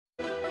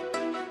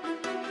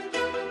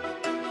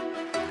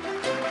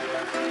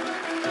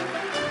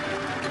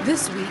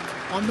This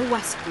week on the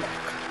West Block,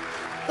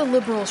 the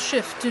Liberals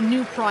shift to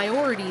new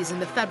priorities in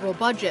the federal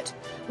budget,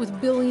 with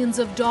billions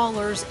of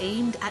dollars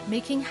aimed at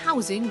making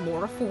housing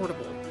more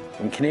affordable.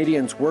 When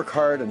Canadians work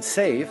hard and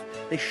save,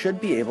 they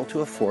should be able to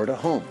afford a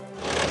home.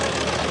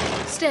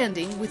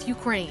 Standing with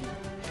Ukraine,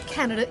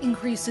 Canada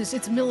increases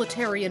its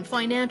military and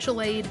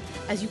financial aid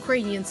as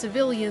Ukrainian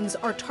civilians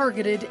are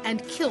targeted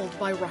and killed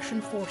by Russian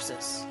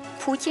forces.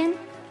 Putin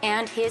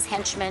and his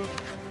henchmen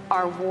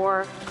are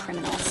war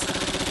criminals.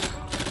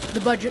 The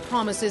budget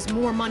promises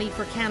more money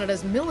for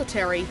Canada's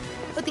military,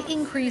 but the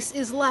increase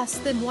is less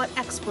than what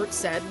experts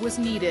said was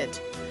needed.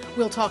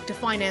 We'll talk to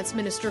Finance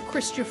Minister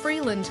Chrystia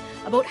Freeland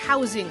about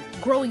housing,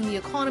 growing the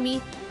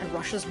economy, and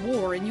Russia's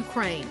war in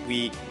Ukraine.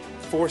 We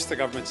force the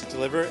government to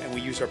deliver, and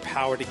we use our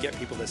power to get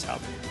people this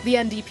help. The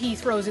NDP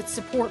throws its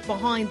support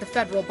behind the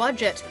federal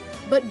budget,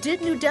 but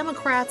did New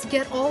Democrats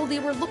get all they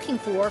were looking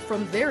for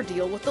from their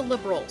deal with the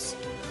Liberals?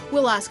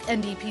 We'll ask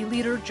NDP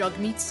Leader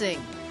Jagmeet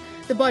Singh.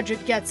 The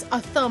budget gets a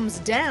thumbs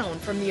down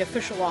from the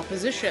official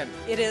opposition.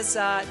 It is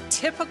a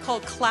typical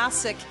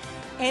classic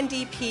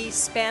NDP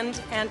spend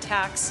and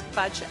tax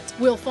budget.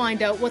 We'll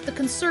find out what the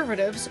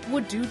Conservatives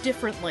would do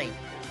differently.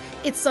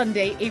 It's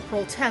Sunday,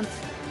 April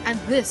 10th, and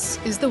this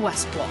is the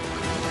West Block.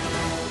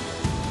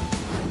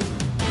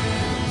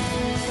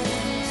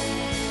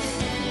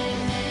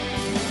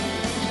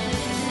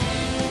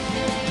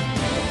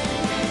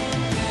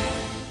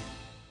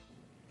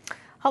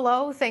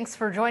 Hello, thanks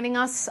for joining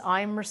us.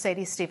 I'm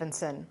Mercedes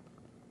Stephenson.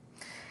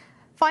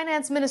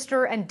 Finance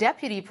Minister and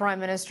Deputy Prime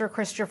Minister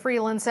Chrystia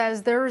Freeland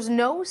says there's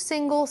no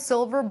single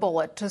silver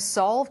bullet to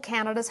solve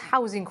Canada's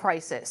housing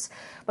crisis.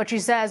 But she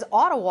says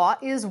Ottawa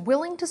is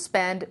willing to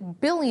spend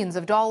billions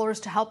of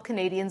dollars to help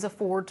Canadians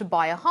afford to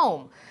buy a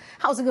home.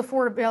 Housing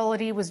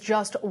affordability was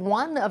just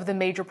one of the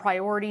major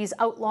priorities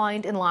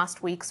outlined in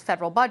last week's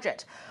federal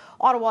budget.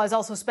 Ottawa is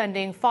also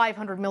spending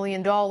 $500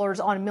 million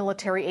on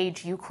military aid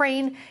to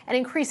Ukraine and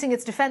increasing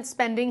its defence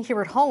spending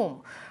here at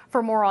home.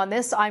 For more on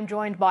this, I'm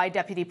joined by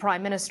Deputy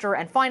Prime Minister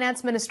and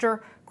Finance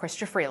Minister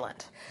Chrystia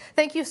Freeland.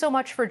 Thank you so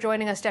much for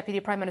joining us,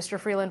 Deputy Prime Minister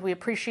Freeland. We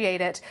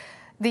appreciate it.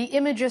 The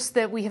images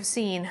that we have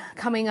seen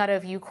coming out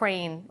of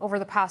Ukraine over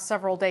the past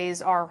several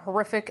days are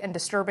horrific and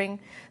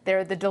disturbing.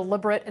 They're the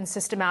deliberate and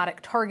systematic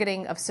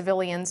targeting of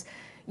civilians.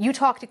 You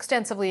talked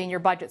extensively in your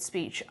budget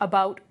speech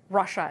about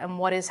Russia and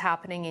what is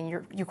happening in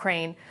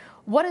Ukraine.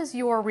 What is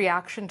your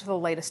reaction to the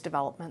latest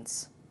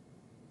developments?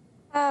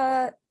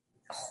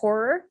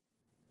 Horror,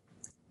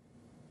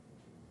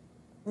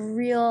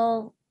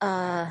 real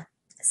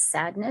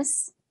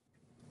sadness,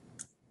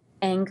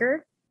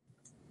 anger,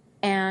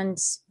 and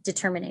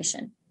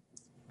determination.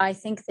 I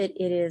think that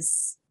it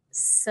is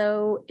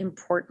so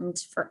important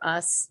for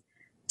us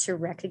to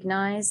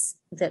recognize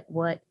that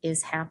what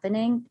is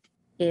happening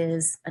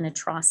is an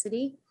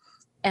atrocity,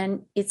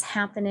 and it's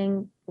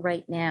happening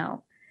right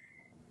now.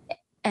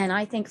 And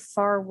I think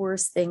far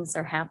worse things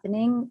are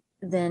happening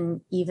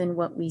than even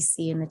what we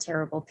see in the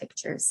terrible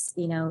pictures.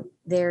 You know,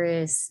 there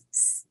is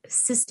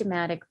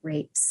systematic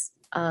rapes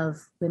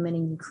of women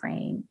in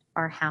Ukraine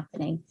are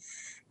happening,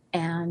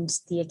 and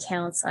the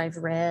accounts I've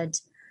read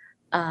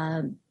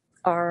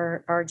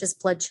are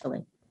just blood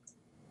chilling.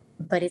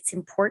 But it's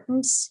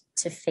important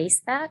to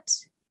face that,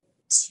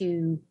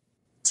 to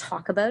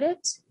talk about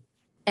it,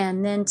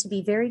 and then to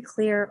be very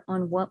clear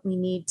on what we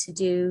need to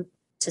do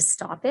to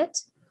stop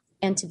it,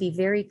 and to be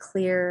very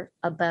clear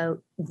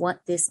about what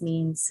this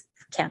means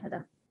for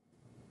Canada.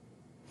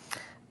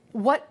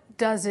 What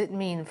does it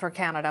mean for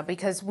Canada?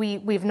 Because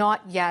we've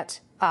not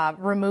yet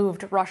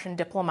removed Russian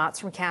diplomats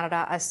from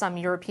Canada, as some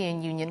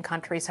European Union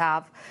countries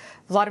have.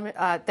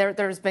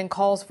 There's been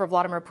calls for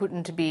Vladimir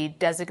Putin to be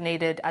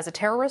designated as a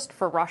terrorist,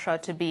 for Russia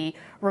to be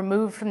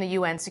removed from the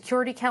UN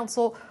Security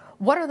Council.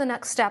 What are the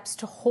next steps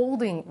to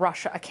holding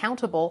Russia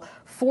accountable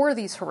for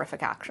these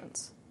horrific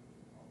actions?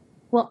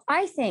 Well,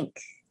 I think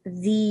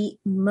the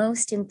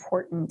most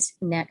important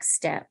next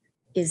step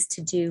is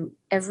to do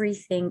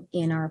everything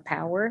in our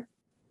power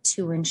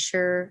to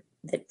ensure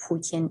that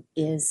Putin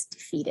is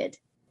defeated.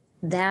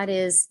 That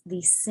is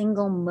the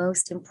single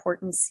most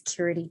important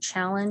security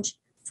challenge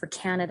for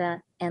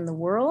Canada and the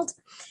world.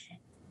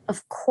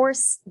 Of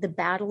course, the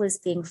battle is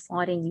being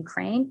fought in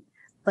Ukraine,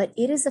 but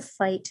it is a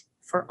fight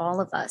for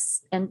all of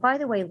us. And by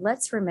the way,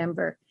 let's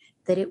remember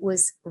that it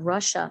was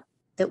Russia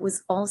that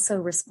was also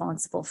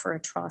responsible for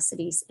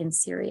atrocities in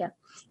Syria.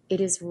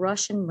 It is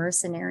Russian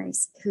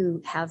mercenaries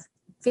who have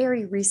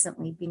very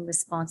recently been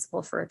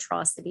responsible for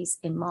atrocities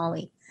in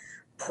Mali.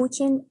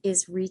 Putin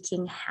is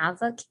wreaking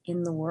havoc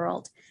in the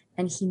world,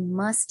 and he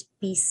must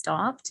be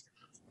stopped.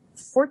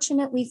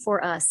 Fortunately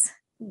for us,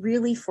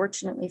 really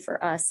fortunately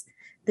for us,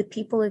 the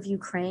people of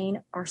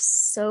Ukraine are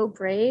so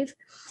brave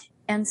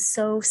and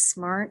so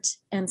smart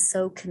and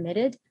so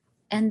committed,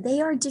 and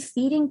they are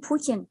defeating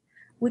Putin,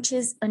 which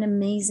is an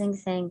amazing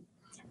thing.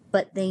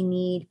 But they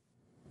need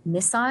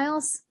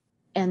missiles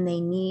and they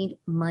need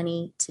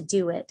money to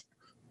do it.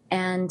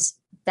 And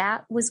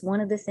that was one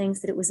of the things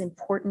that it was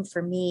important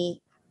for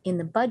me in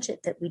the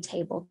budget that we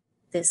tabled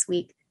this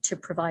week to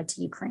provide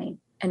to Ukraine.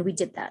 And we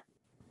did that.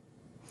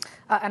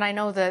 And I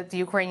know that the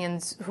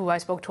Ukrainians who I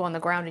spoke to on the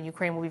ground in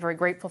Ukraine will be very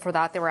grateful for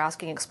that. They were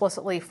asking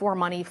explicitly for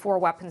money, for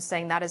weapons,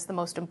 saying that is the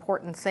most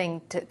important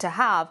thing to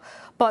have.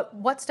 But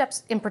what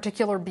steps in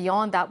particular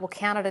beyond that will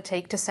Canada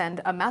take to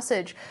send a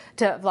message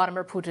to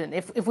Vladimir Putin?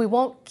 If we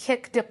won't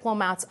kick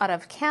diplomats out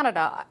of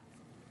Canada,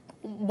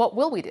 what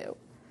will we do?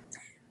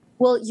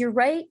 Well, you're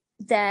right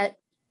that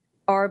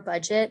our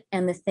budget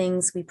and the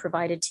things we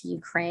provided to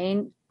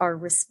Ukraine are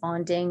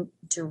responding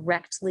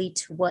directly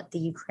to what the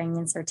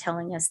Ukrainians are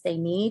telling us they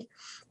need.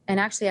 And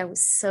actually, I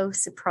was so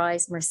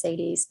surprised,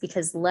 Mercedes,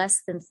 because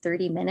less than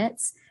 30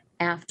 minutes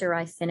after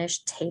I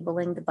finished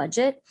tabling the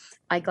budget,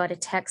 I got a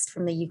text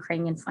from the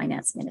Ukrainian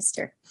finance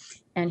minister.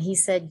 And he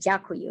said,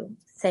 "Дякую,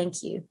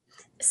 thank you."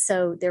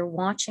 So they're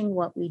watching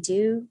what we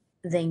do,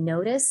 they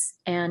notice,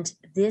 and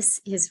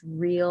this is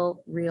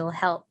real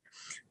help.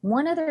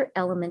 One other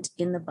element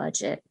in the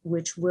budget,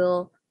 which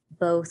will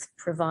both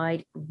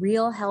provide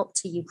real help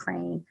to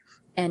Ukraine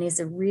and is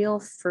a real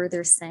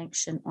further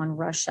sanction on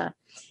Russia,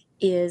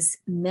 is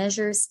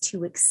measures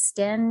to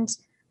extend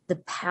the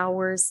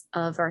powers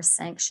of our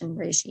sanction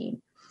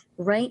regime.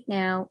 Right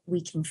now,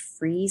 we can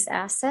freeze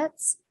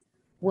assets.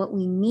 What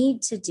we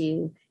need to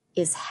do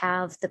is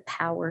have the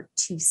power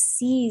to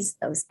seize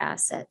those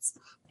assets.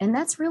 And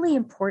that's really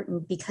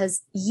important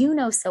because you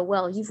know so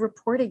well, you've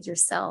reported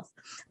yourself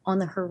on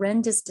the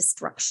horrendous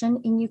destruction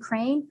in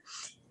Ukraine.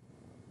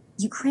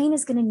 Ukraine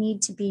is going to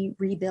need to be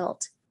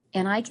rebuilt.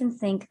 And I can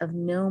think of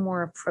no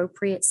more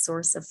appropriate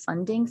source of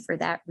funding for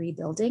that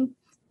rebuilding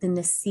than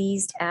the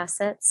seized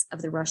assets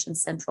of the Russian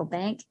central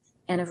bank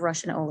and of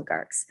Russian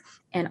oligarchs.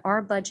 And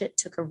our budget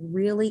took a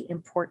really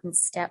important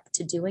step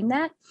to doing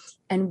that.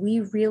 And we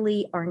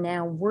really are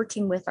now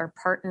working with our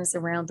partners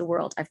around the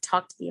world. I've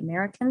talked to the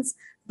Americans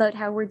about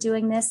how we're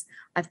doing this.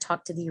 I've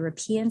talked to the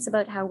Europeans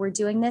about how we're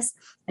doing this.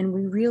 And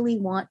we really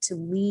want to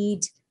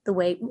lead the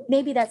way.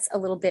 Maybe that's a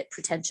little bit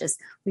pretentious.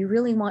 We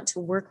really want to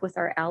work with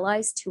our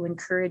allies to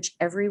encourage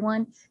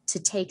everyone to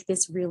take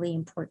this really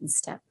important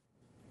step.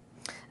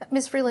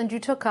 Ms. Freeland, you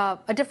took a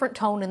different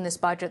tone in this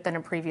budget than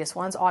in previous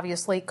ones.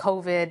 Obviously,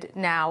 COVID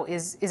now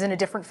is in a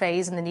different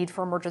phase and the need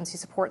for emergency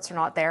supports are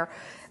not there.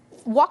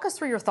 Walk us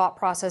through your thought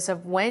process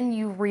of when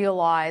you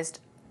realized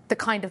the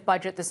kind of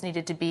budget this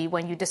needed to be,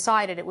 when you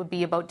decided it would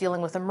be about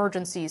dealing with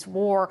emergencies,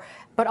 war,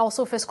 but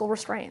also fiscal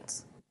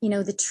restraints. You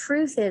know, the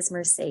truth is,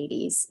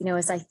 Mercedes,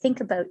 as I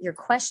think about your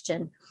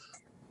question,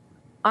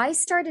 I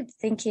started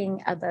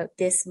thinking about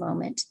this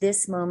moment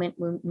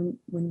when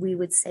we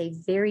would say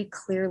very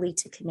clearly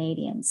to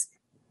Canadians,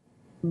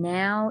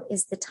 now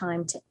is the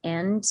time to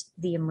end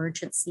the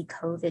emergency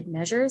COVID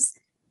measures.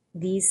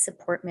 These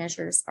support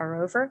measures are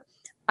over.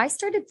 I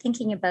started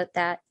thinking about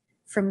that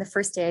from the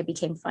first day I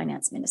became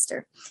finance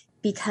minister,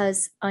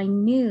 because I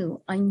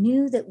knew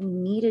that we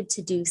needed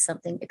to do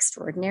something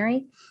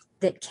extraordinary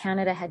that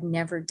Canada had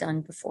never done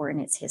before in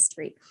its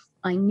history.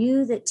 I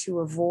knew that to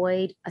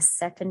avoid a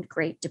second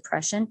Great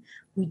Depression,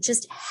 we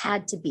just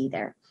had to be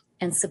there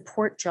and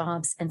support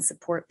jobs and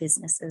support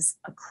businesses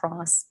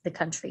across the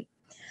country.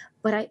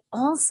 But I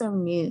also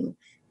knew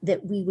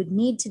that we would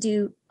need to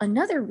do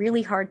another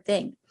really hard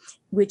thing,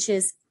 which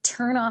is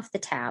turn off the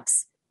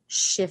taps,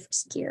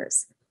 shift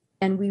gears.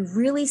 And we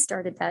really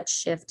started that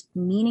shift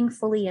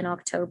meaningfully in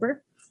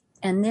October.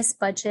 And this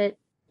budget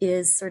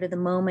is sort of the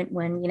moment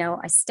when,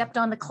 I stepped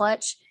on the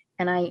clutch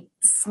and I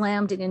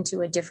slammed it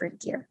into a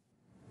different gear.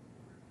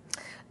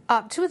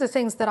 Two of the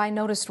things that I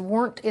noticed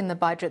weren't in the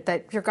budget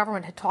that your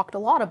government had talked a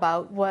lot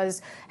about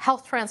was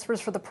health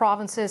transfers for the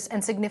provinces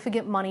and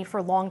significant money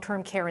for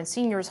long-term care and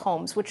seniors'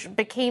 homes, which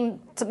became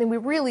something we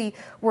really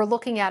were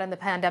looking at in the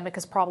pandemic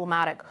as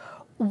problematic.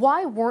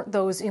 Why weren't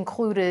those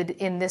included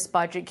in this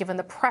budget, given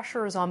the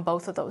pressures on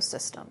both of those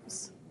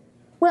systems?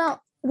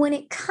 Well, when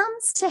it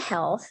comes to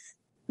health,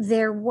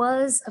 there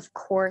was, of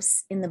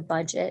course, in the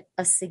budget,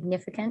 a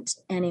significant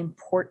and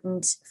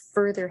important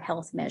further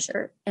health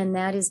measure, and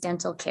that is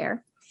dental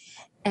care.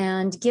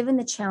 And given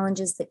the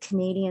challenges that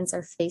Canadians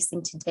are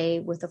facing today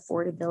with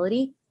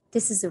affordability,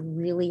 this is a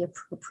really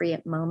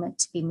appropriate moment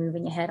to be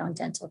moving ahead on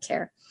dental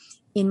care.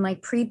 In my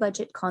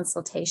pre-budget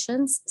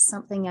consultations,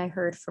 something I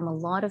heard from a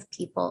lot of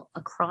people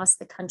across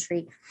the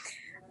country,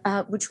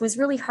 which was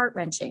really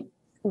heart-wrenching,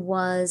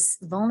 was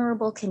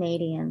vulnerable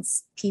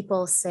Canadians,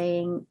 people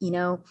saying,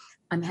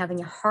 I'm having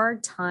a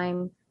hard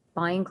time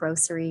buying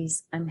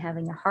groceries. I'm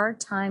having a hard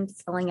time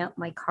filling up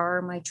my car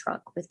or my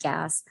truck with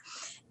gas.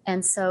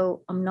 And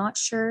so I'm not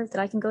sure that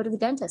I can go to the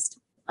dentist.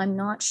 I'm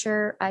not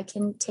sure I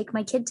can take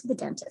my kid to the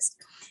dentist.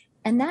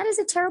 And that is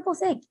a terrible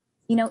thing.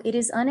 It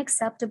is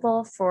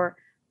unacceptable for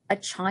a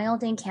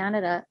child in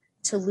Canada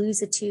to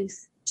lose a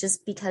tooth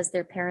just because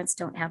their parents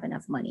don't have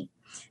enough money.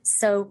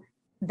 So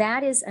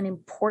that is an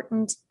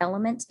important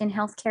element in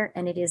healthcare,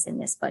 and it is in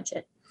this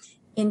budget.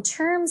 In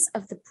terms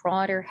of the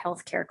broader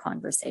healthcare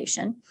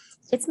conversation,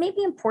 it's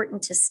maybe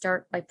important to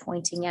start by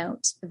pointing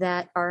out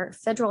that our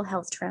federal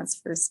health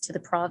transfers to the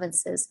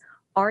provinces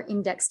are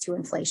indexed to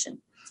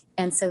inflation.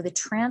 And so the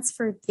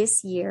transfer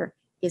this year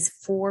is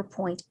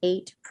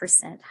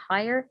 4.8%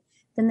 higher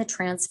than the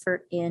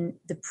transfer in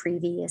the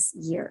previous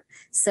year.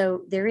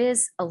 So there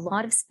is a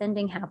lot of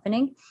spending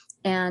happening.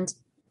 And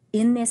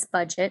in this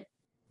budget,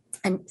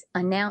 and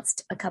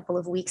announced a couple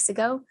of weeks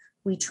ago,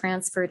 we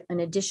transferred an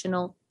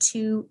additional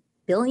 $2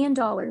 billion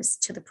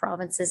to the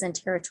provinces and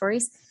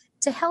territories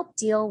to help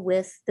deal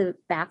with the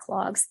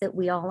backlogs that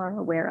we all are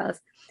aware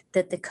of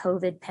that the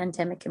COVID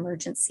pandemic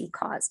emergency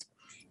caused.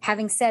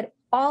 Having said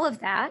all of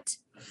that,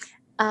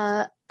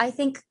 I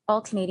think all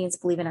Canadians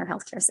believe in our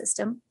healthcare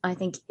system. I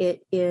think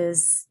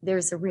there's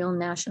a real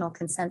national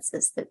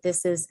consensus that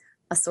this is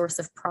a source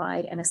of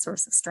pride and a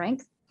source of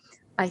strength.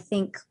 I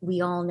think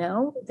we all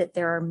know that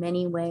there are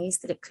many ways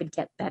that it could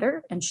get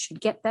better and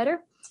should get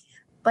better.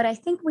 But I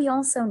think we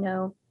also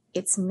know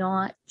it's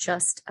not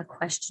just a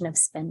question of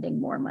spending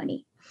more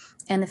money.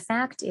 And the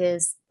fact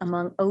is,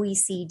 among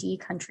OECD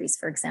countries,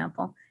 for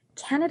example,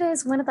 Canada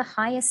is one of the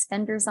highest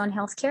spenders on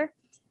healthcare,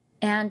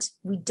 and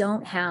we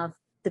don't have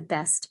the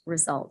best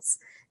results.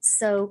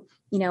 So,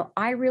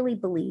 I really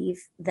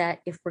believe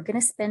that if we're going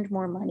to spend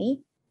more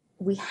money,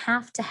 we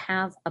have to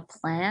have a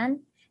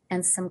plan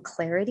and some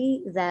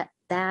clarity that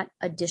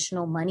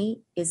additional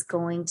money is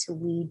going to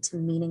lead to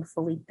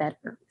meaningfully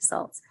better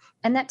results.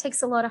 And that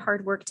takes a lot of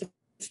hard work to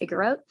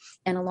figure out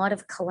and a lot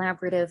of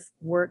collaborative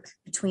work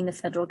between the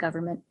federal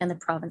government and the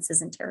provinces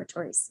and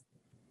territories.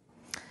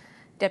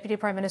 Deputy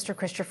Prime Minister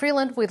Chrystia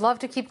Freeland, we'd love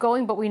to keep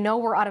going, but we know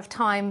we're out of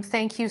time.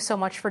 Thank you so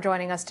much for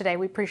joining us today.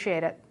 We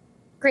appreciate it.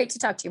 Great to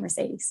talk to you,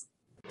 Mercedes.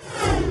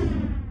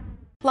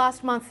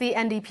 Last month, the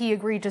NDP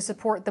agreed to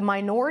support the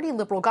minority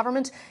Liberal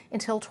government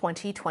until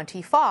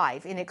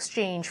 2025 in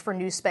exchange for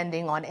new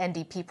spending on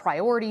NDP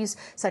priorities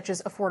such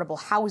as affordable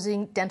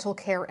housing, dental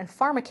care and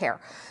pharmacare.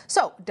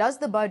 So, does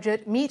the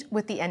budget meet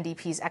with the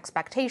NDP's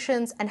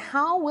expectations, and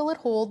how will it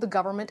hold the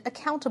government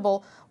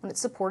accountable when its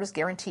support is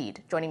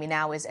guaranteed? Joining me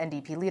now is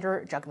NDP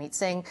Leader Jagmeet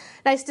Singh.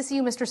 Nice to see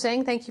you, Mr.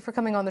 Singh. Thank you for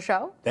coming on the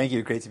show. Thank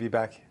you. Great to be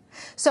back.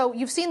 So,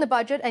 you've seen the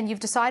budget and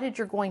you've decided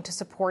you're going to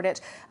support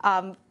it.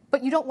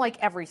 But you don't like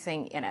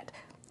everything in it.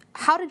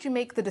 How did you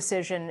make the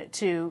decision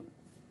to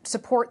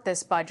support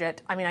this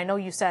budget? I mean, I know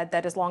you said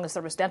that as long as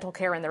there was dental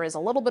care, and there is a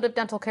little bit of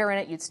dental care in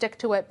it, you'd stick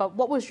to it. But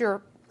what was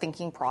your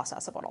thinking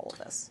process about all of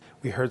this?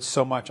 We heard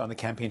so much on the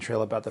campaign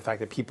trail about the fact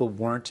that people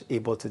weren't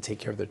able to take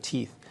care of their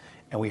teeth.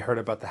 And we heard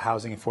about the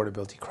housing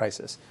affordability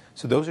crisis.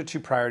 So those are two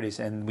priorities.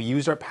 And we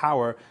used our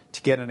power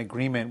to get an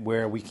agreement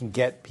where we can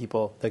get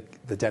people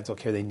the dental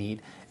care they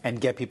need and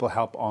get people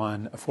help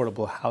on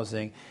affordable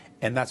housing.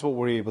 And that's what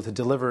we're able to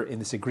deliver in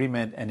this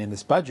agreement and in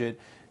this budget.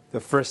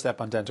 The first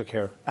step on dental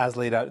care, as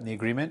laid out in the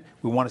agreement,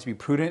 we want it to be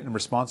prudent and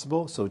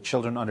responsible. So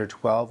children under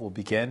 12 will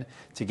begin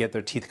to get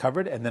their teeth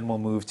covered, and then we'll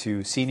move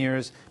to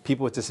seniors,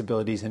 people with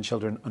disabilities, and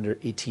children under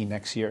 18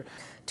 next year.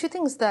 Two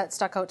things that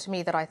stuck out to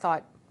me that I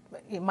thought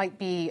it might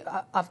be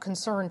of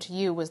concern to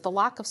you was the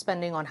lack of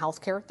spending on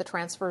healthcare. The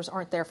transfers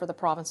aren't there for the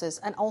provinces,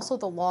 and also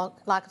the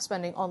lack of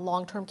spending on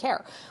long-term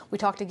care. We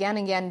talked again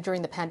and again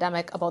during the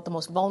pandemic about the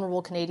most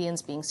vulnerable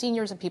Canadians being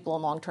seniors and people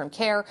in long-term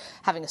care,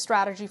 having a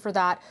strategy for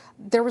that.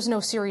 There was no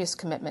serious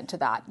commitment to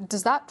that.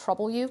 Does that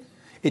trouble you?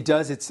 It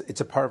does.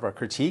 It's a part of our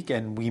critique,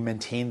 and we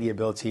maintain the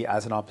ability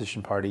as an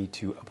opposition party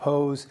to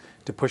oppose,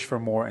 to push for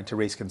more, and to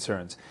raise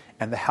concerns.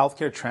 And the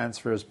healthcare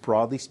transfers,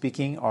 broadly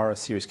speaking, are a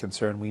serious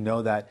concern. We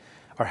know that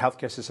our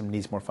healthcare system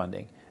needs more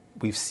funding.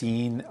 We've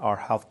seen our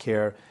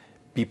healthcare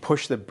be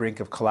pushed to the brink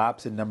of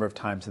collapse a number of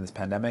times in this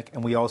pandemic,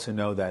 and we also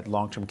know that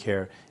long-term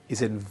care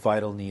is in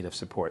vital need of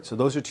support. So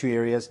those are two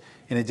areas.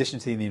 In addition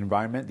to the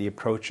environment, the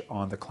approach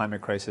on the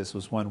climate crisis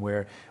was one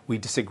where we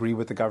disagree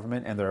with the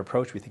government and their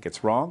approach. We think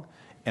it's wrong,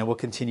 and we'll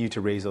continue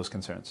to raise those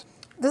concerns.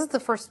 This is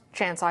the first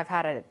chance I've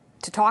had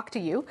to talk to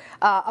you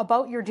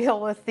about your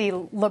deal with the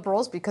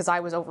Liberals, because I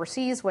was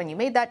overseas when you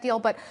made that deal.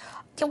 But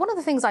one of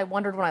the things I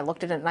wondered when I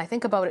looked at it, and I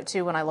think about it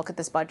too when I look at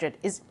this budget,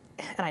 is,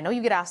 and I know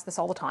you get asked this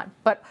all the time,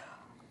 but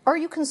are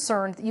you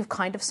concerned that you've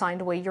kind of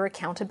signed away your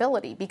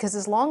accountability? Because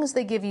as long as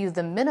they give you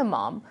the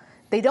minimum,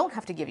 they don't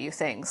have to give you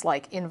things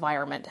like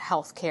environment,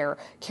 health care,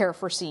 care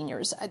for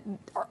seniors.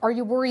 Are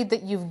you worried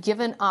that you've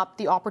given up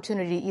the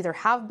opportunity to either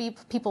have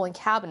people in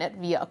cabinet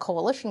via a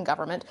coalition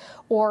government,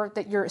 or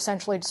that you're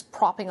essentially just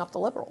propping up the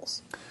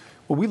Liberals?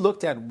 Well, we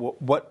looked at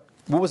what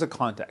was the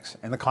context?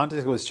 And the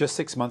context was just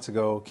 6 months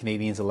ago,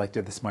 Canadians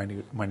elected this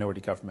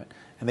minority government.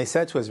 And they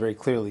said to us very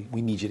clearly,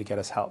 we need you to get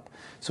us help.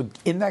 So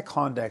in that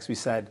context, we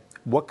said,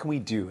 what can we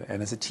do?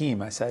 And as a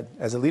team, I said,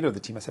 as a leader of the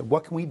team, I said,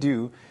 what can we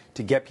do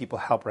to get people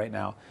help right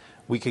now?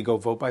 We could go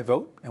vote by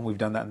vote, and we've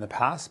done that in the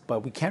past, but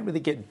we can't really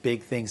get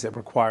big things that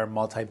require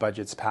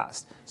multi-budgets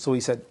passed. So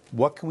we said,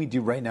 what can we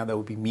do right now that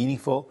would be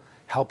meaningful,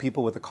 help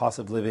people with the cost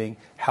of living,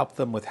 help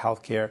them with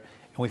healthcare?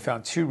 And we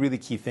found two really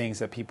key things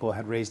that people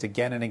had raised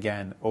again and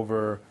again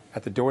over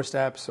at the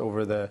doorsteps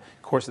over the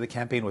course of the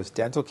campaign. Was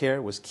dental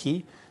care was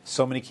key.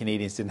 So many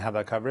Canadians didn't have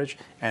that coverage,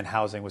 and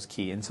housing was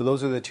key. And so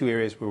those are the two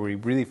areas where we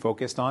really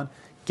focused on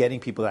getting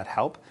people that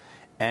help.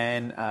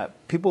 And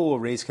people will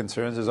raise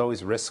concerns. There's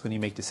always risks when you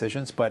make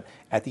decisions. But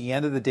at the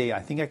end of the day, I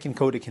think I can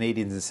go to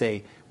Canadians and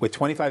say, with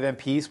 25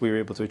 MPs, we were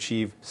able to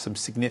achieve some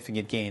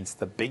significant gains,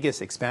 the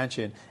biggest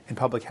expansion in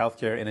public health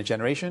care in a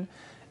generation.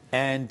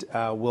 And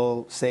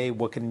we'll say,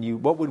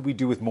 what would we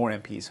do with more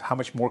MPs? How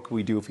much more could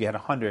we do if we had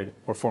 100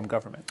 or form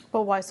government?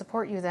 Well, why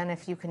support you then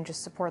if you can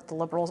just support the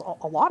Liberals?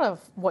 A lot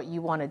of what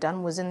you wanted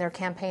done was in their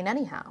campaign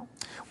anyhow.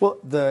 Well,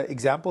 the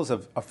examples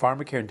of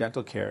pharmacare and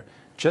dental care,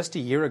 just a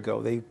year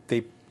ago,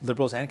 they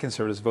Liberals and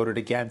Conservatives voted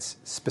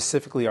against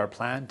specifically our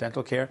plan,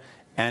 dental care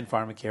and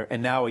pharmacare.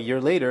 And now a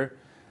year later,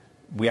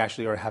 we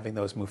actually are having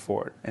those move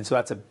forward. And so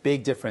that's a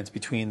big difference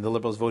between the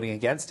Liberals voting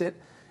against it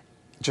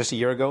just a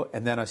year ago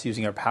and then us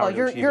using our power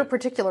to achieve your it.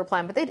 particular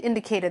plan, but they'd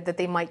indicated that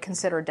they might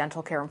consider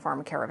dental care and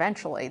pharmacare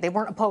eventually. They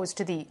weren't opposed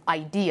to the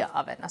idea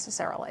of it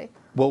necessarily.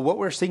 Well, what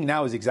we're seeing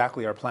now is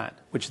exactly our plan,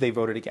 which they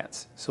voted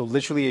against. So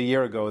literally a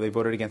year ago, they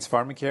voted against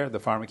pharmacare, the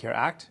Pharmacare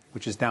Act,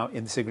 which is now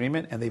in this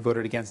agreement, and they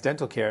voted against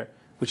dental care,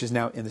 which is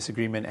now in this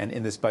agreement and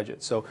in this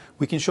budget. So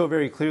we can show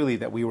very clearly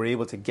that we were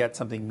able to get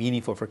something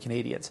meaningful for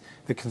Canadians.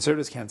 The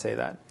Conservatives can't say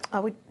that.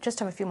 We just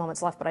have a few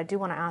moments left, but I do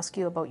want to ask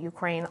you about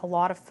Ukraine. A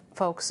lot of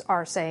folks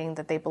are saying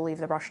that they believe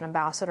the Russian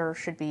ambassador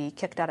should be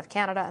kicked out of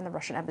Canada and the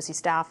Russian embassy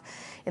staff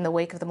in the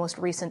wake of the most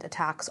recent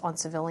attacks on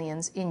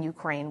civilians in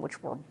Ukraine,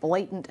 which were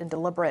blatant and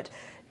deliberate.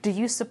 Do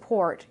you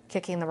support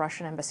kicking the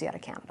Russian embassy out of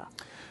Canada?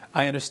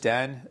 I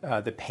understand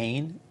the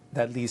pain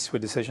that leads to a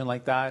decision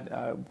like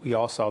that. We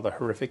all saw the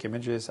horrific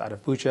images out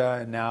of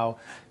Bucha, and now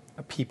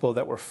people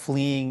that were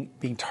fleeing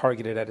being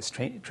targeted at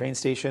a train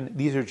station.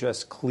 These are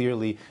just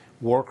clearly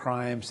war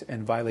crimes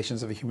and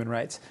violations of human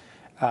rights.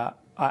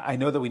 I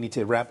know that we need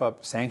to ramp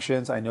up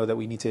sanctions. I know that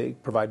we need to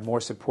provide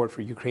more support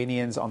for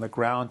Ukrainians on the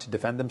ground to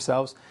defend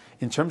themselves.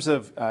 In terms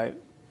of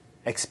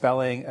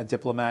expelling a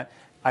diplomat,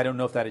 I don't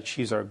know if that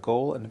achieves our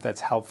goal and if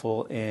that's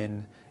helpful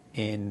in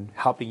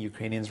helping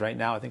Ukrainians right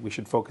now. I think we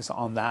should focus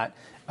on that.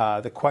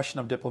 The question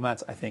of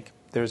diplomats, I think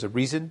there's a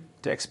reason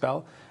to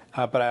expel,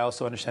 but I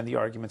also understand the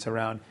arguments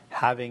around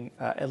having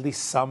at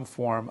least some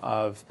form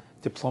of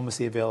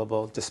diplomacy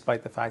available,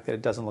 despite the fact that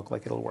it doesn't look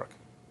like it'll work.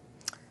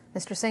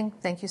 Mr. Singh,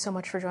 thank you so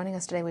much for joining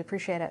us today. We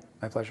appreciate it.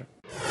 My pleasure.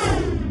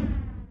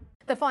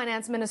 The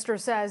finance minister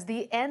says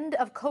the end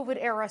of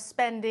COVID-era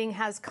spending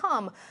has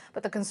come,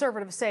 but the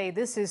Conservatives say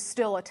this is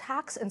still a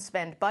tax and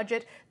spend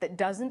budget that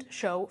doesn't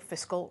show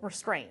fiscal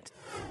restraint.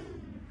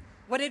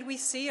 What did we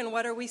see and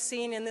what are we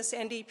seeing in this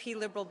NDP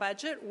Liberal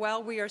budget?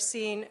 Well, we are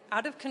seeing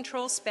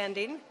out-of-control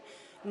spending,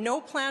 no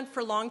plan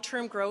for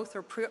long-term growth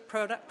or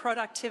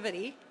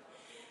productivity.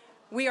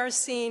 We are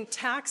seeing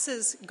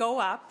taxes go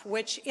up,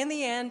 which in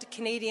the end,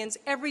 Canadians,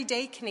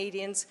 everyday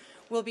Canadians,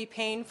 will be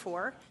paying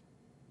for.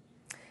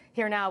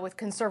 Here now with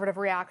Conservative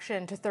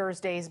reaction to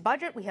Thursday's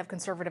budget, we have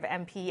Conservative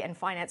MP and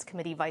Finance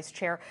Committee Vice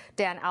Chair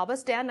Dan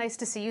Albas. Dan, nice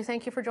to see you.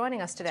 Thank you for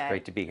joining us today. It's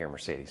great to be here,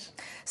 Mercedes.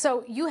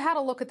 So you had a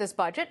look at this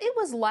budget. It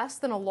was less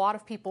than a lot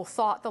of people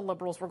thought the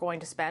Liberals were going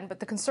to spend, but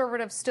the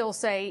Conservatives still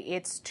say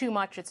it's too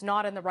much, it's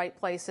not in the right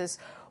places.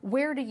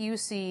 Where do you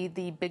see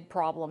the big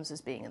problems as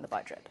being in the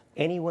budget?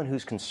 Anyone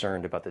who's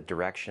concerned about the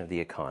direction of the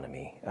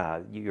economy,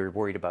 you're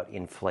worried about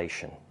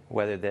inflation,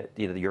 whether that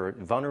you're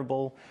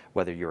vulnerable,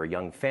 whether you're a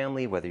young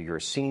family, whether you're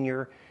a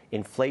senior,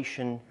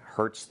 inflation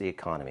hurts the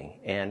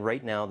economy. And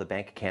right now, the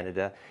Bank of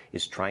Canada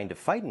is trying to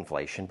fight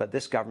inflation, but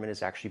this government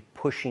is actually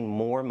pushing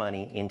more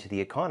money into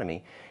the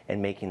economy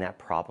and making that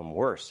problem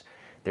worse.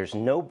 There's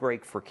no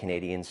break for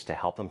Canadians to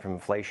help them from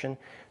inflation.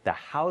 The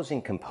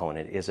housing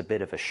component is a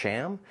bit of a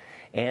sham.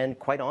 And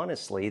quite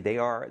honestly,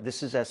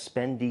 this is a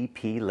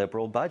spend-DP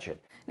Liberal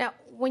budget. Now,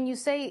 when you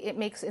say it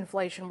makes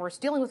inflation worse,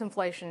 dealing with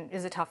inflation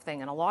is a tough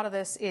thing, and a lot of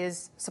this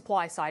is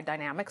supply-side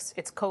dynamics.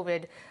 It's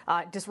COVID,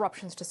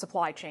 disruptions to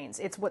supply chains.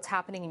 It's what's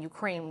happening in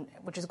Ukraine,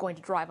 which is going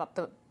to drive up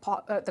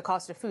the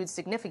cost of food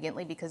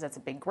significantly because that's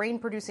a big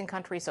grain-producing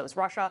country, so is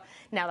Russia.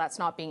 Now that's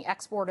not being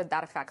exported.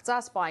 That affects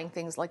us buying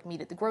things like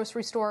meat at the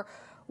grocery store.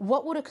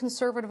 What would a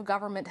Conservative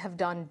government have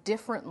done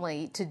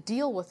differently to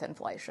deal with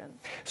inflation?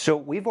 So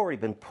we've already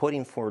been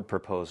putting forward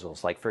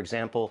proposals, like, for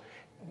example,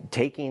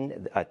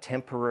 taking a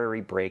temporary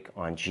break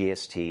on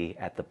GST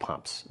at the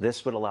pumps.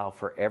 This would allow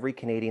for every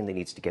Canadian that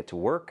needs to get to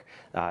work.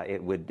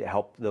 It would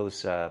help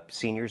those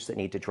seniors that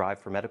need to drive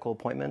for medical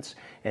appointments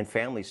and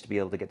families to be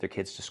able to get their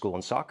kids to school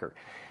and soccer.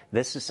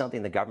 This is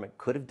something the government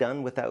could have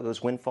done without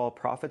those windfall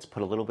profits,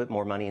 put a little bit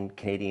more money in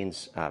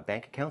Canadians'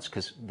 bank accounts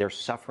because they're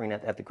suffering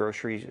at the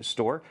grocery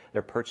store.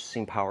 Their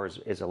purchasing power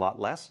is a lot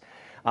less.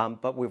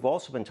 But we've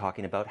also been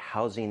talking about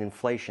housing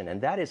inflation,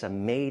 and that is a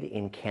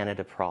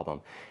made-in-Canada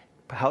problem.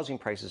 Housing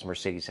prices,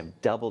 Mercedes,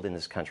 have doubled in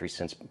this country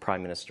since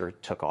Prime Minister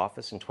took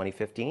office in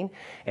 2015,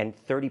 and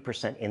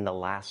 30% in the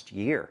last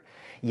year.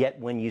 Yet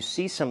when you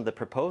see some of the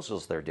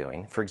proposals they're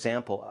doing, for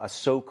example, a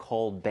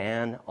so-called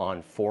ban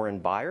on foreign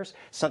buyers,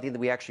 something that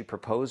we actually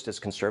proposed as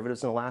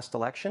Conservatives in the last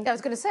election. I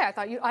was going to say,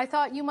 I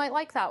thought you might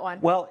like that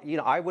one. Well,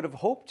 I would have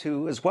hoped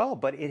to as well,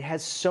 but it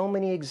has so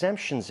many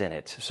exemptions in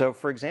it. So,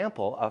 for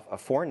example, a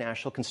foreign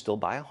national can still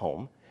buy a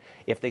home,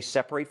 If they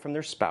separate from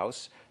their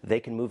spouse, they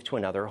can move to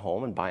another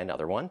home and buy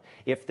another one.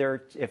 If their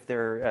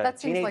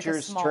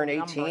teenagers turn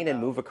 18 and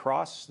move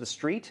across the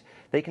street,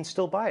 they can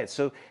still buy it.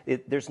 So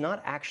there's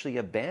not actually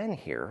a ban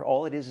here.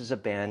 All it is a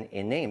ban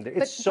in name.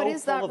 It's so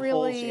full of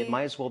holes, it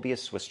might as well be a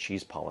Swiss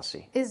cheese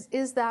policy.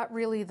 Is that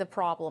really the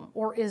problem,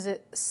 or is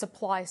it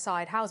supply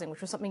side housing,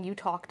 which was something you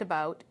talked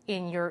about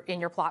in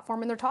your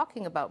platform, and they're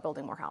talking about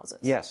building more houses?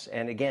 Yes,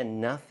 and again,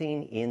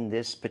 nothing in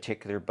this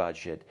particular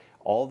budget,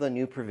 all the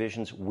new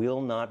provisions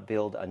will not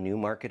build a new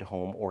market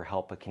home or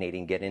help a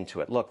Canadian get into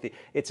it. Look,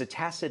 it's a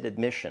tacit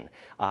admission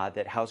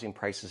that housing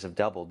prices have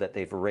doubled, that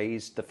they've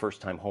raised the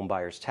first-time home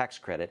buyers tax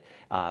credit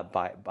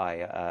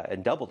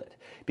and doubled it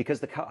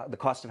because the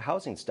cost of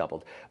housing's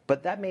doubled.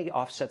 But that may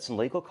offset some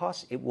legal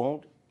costs. It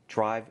won't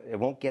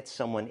get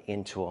someone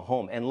into a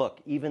home. And look,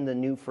 even the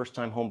new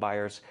first-time home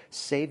buyers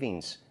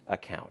savings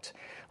account,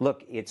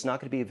 look, it's not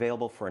going to be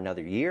available for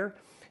another year.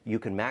 You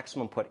can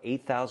maximum put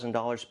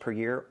 $8,000 per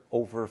year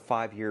over a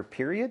 5-year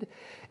period.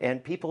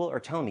 And people are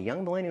telling me,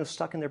 young millennials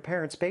stuck in their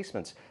parents'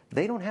 basements,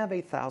 they don't have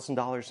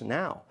 $8,000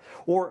 now.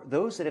 Or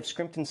those that have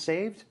scrimped and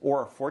saved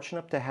or are fortunate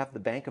enough to have the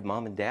bank of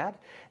mom and dad,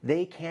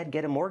 they can't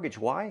get a mortgage.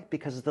 Why?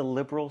 Because of the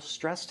Liberal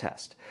stress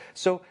test.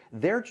 So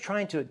they're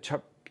trying to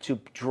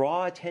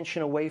draw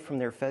attention away from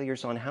their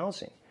failures on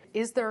housing.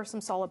 Is there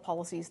some solid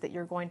policies that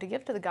you're going to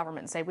give to the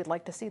government and say, we'd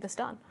like to see this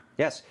done?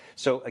 Yes.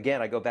 So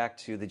again, I go back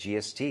to the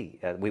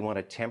GST. We want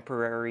a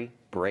temporary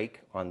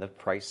break on the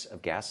price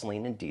of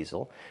gasoline and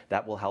diesel.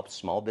 That will help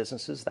small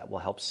businesses. That will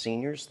help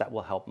seniors. That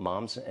will help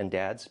moms and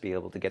dads be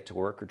able to get to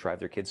work or drive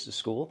their kids to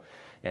school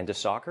and to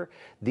soccer.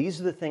 These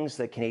are the things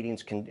that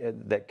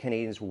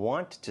Canadians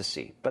want to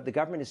see. But the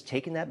government is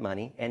taking that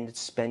money and it's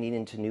spending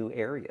into new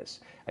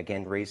areas,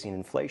 again, raising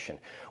inflation.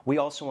 We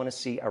also want to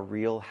see a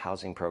real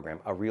housing program,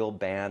 a real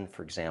ban,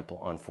 for example,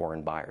 on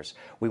foreign buyers.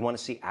 We want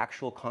to see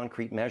actual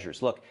concrete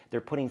measures. Look,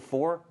 they're putting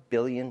 $4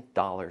 billion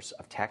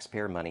of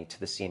taxpayer money to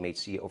the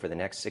CMHC over the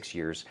next 6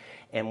 years,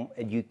 and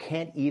you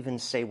can't even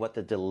say what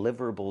the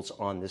deliverables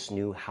on this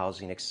new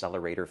Housing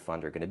Accelerator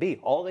Fund are going to be.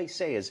 All they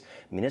say is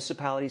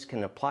municipalities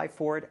can apply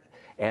for it,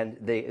 and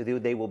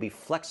they will be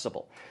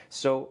flexible.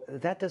 So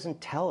that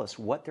doesn't tell us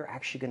what they're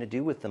actually going to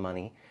do with the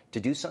money to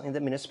do something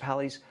that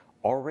municipalities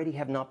already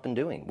have not been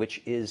doing,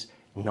 which is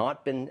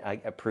not been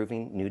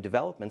approving new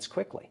developments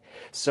quickly.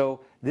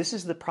 So this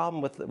is the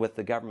problem with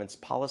the government's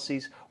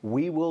policies.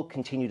 We will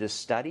continue to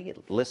study,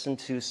 listen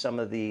to some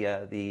of the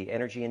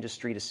energy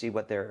industry to see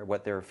what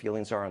their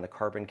feelings are on the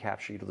carbon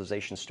capture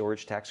utilization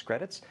storage tax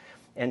credits,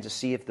 and to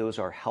see if those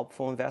are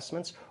helpful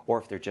investments or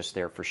if they're just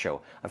there for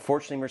show.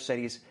 Unfortunately,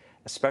 Mercedes,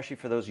 especially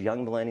for those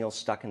young millennials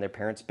stuck in their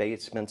parents'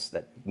 basements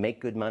that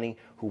make good money,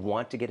 who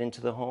want to get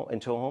into a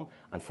home,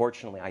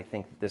 unfortunately, I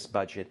think this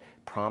budget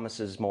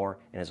promises more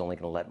and is only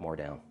going to let more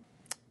down.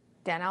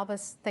 Dan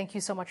Albas, thank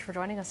you so much for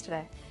joining us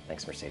today.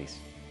 Thanks, Mercedes.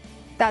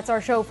 That's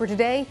our show for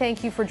today.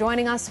 Thank you for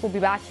joining us. We'll be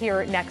back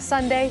here next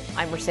Sunday.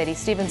 I'm Mercedes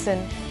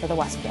Stephenson for the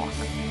West Block.